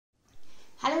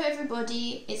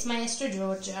everybody, it's Maestra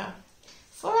Georgia.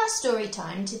 For our story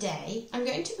time today, I'm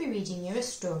going to be reading you a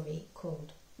story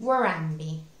called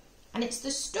Warambi, and it's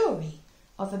the story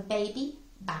of a baby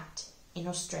bat in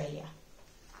Australia.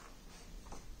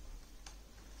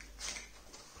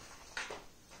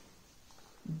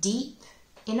 Deep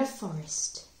in a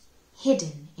forest,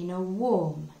 hidden in a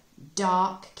warm,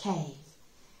 dark cave,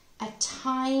 a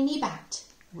tiny bat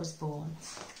was born.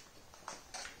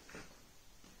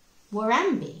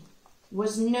 Warambi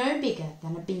was no bigger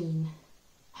than a bean.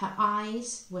 Her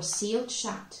eyes were sealed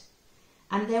shut,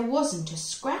 and there wasn't a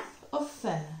scrap of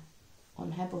fur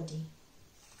on her body.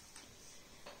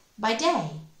 By day,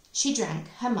 she drank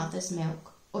her mother's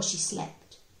milk, or she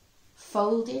slept,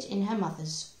 folded in her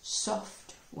mother's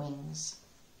soft wings.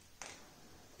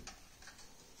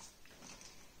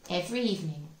 Every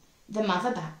evening, the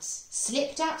mother bats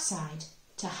slipped outside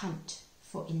to hunt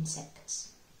for insects.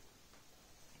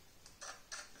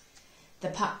 The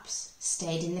pups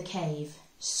stayed in the cave,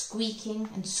 squeaking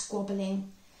and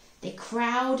squabbling. They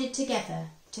crowded together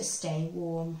to stay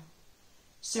warm.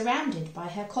 Surrounded by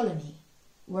her colony,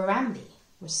 Warambi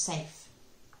was safe.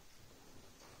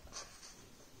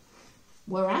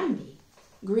 Warambi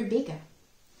grew bigger.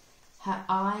 Her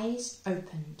eyes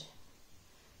opened.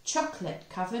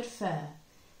 Chocolate-covered fur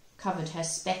covered her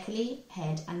speckly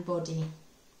head and body.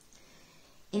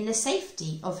 In the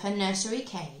safety of her nursery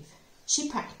cave, she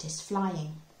practiced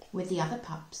flying with the other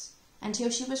pups until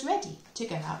she was ready to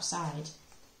go outside.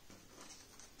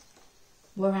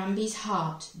 Warambi's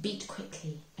heart beat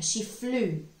quickly as she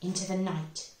flew into the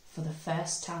night for the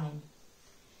first time.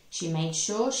 She made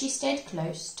sure she stayed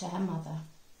close to her mother.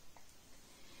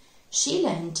 She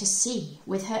learned to see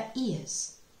with her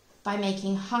ears by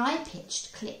making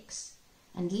high-pitched clicks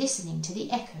and listening to the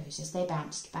echoes as they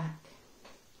bounced back.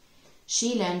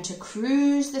 She learned to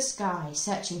cruise the sky,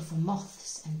 searching for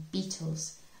moths and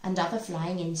beetles and other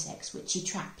flying insects which she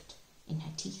trapped in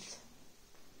her teeth.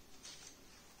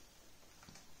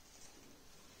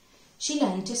 She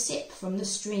learned to sip from the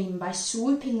stream by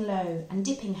swooping low and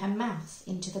dipping her mouth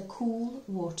into the cool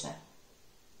water.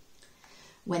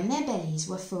 When their bellies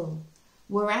were full,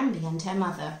 Warambi and her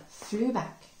mother flew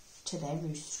back to their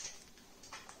roost.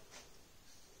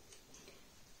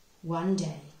 One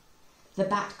day, the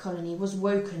bat colony was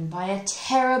woken by a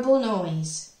terrible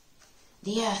noise.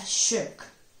 The earth shook.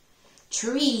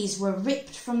 Trees were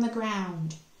ripped from the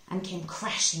ground and came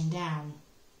crashing down.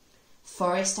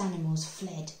 Forest animals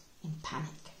fled in panic.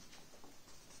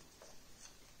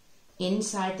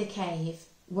 Inside the cave,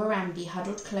 Warambi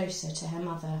huddled closer to her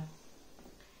mother.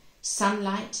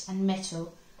 Sunlight and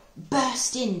metal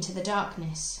burst into the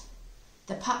darkness.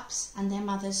 The pups and their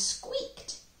mothers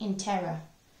squeaked in terror,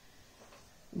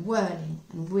 whirling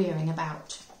and rearing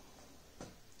about.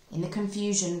 In the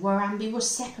confusion, Warambi was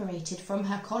separated from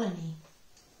her colony.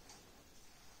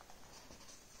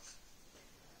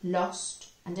 Lost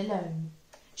and alone,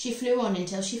 she flew on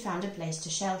until she found a place to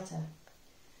shelter.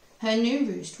 Her new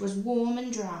roost was warm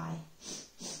and dry,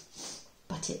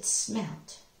 but it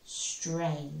smelt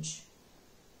strange.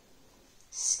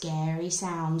 Scary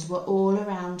sounds were all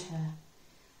around her.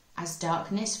 As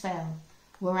darkness fell,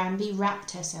 Warambi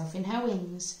wrapped herself in her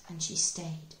wings and she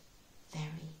stayed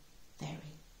very,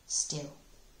 very still.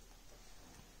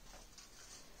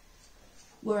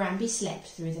 Warambi slept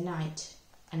through the night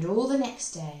and all the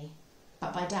next day,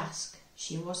 but by dusk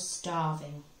she was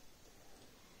starving.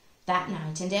 That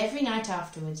night and every night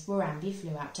afterwards, Warambi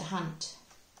flew out to hunt.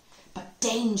 But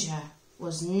danger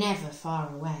was never far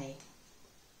away.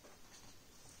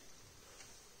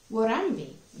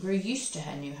 Warambi grew used to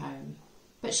her new home,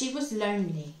 but she was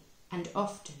lonely and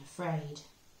often afraid.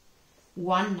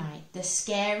 One night the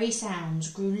scary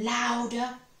sounds grew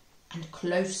louder and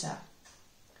closer.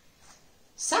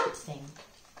 Something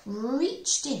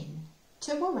reached in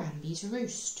to Warambi's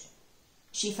roost.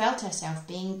 She felt herself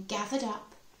being gathered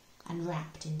up and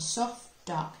wrapped in soft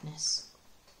darkness.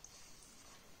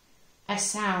 A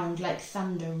sound like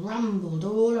thunder rumbled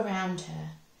all around her,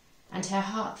 and her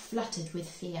heart fluttered with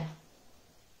fear.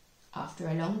 After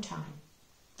a long time,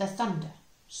 the thunder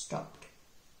stopped.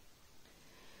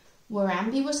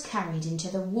 Warambi was carried into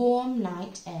the warm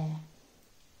night air.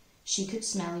 She could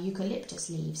smell eucalyptus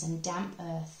leaves and damp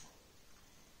earth.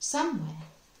 Somewhere,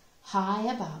 high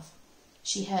above,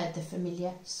 she heard the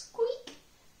familiar squeak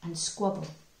and squabble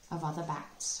of other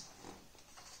bats.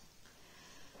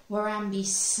 Warambi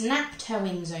snapped her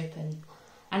wings open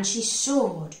and she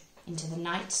soared into the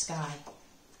night sky,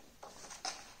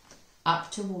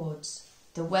 up towards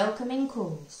the welcoming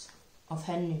calls of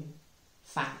her new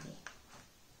family.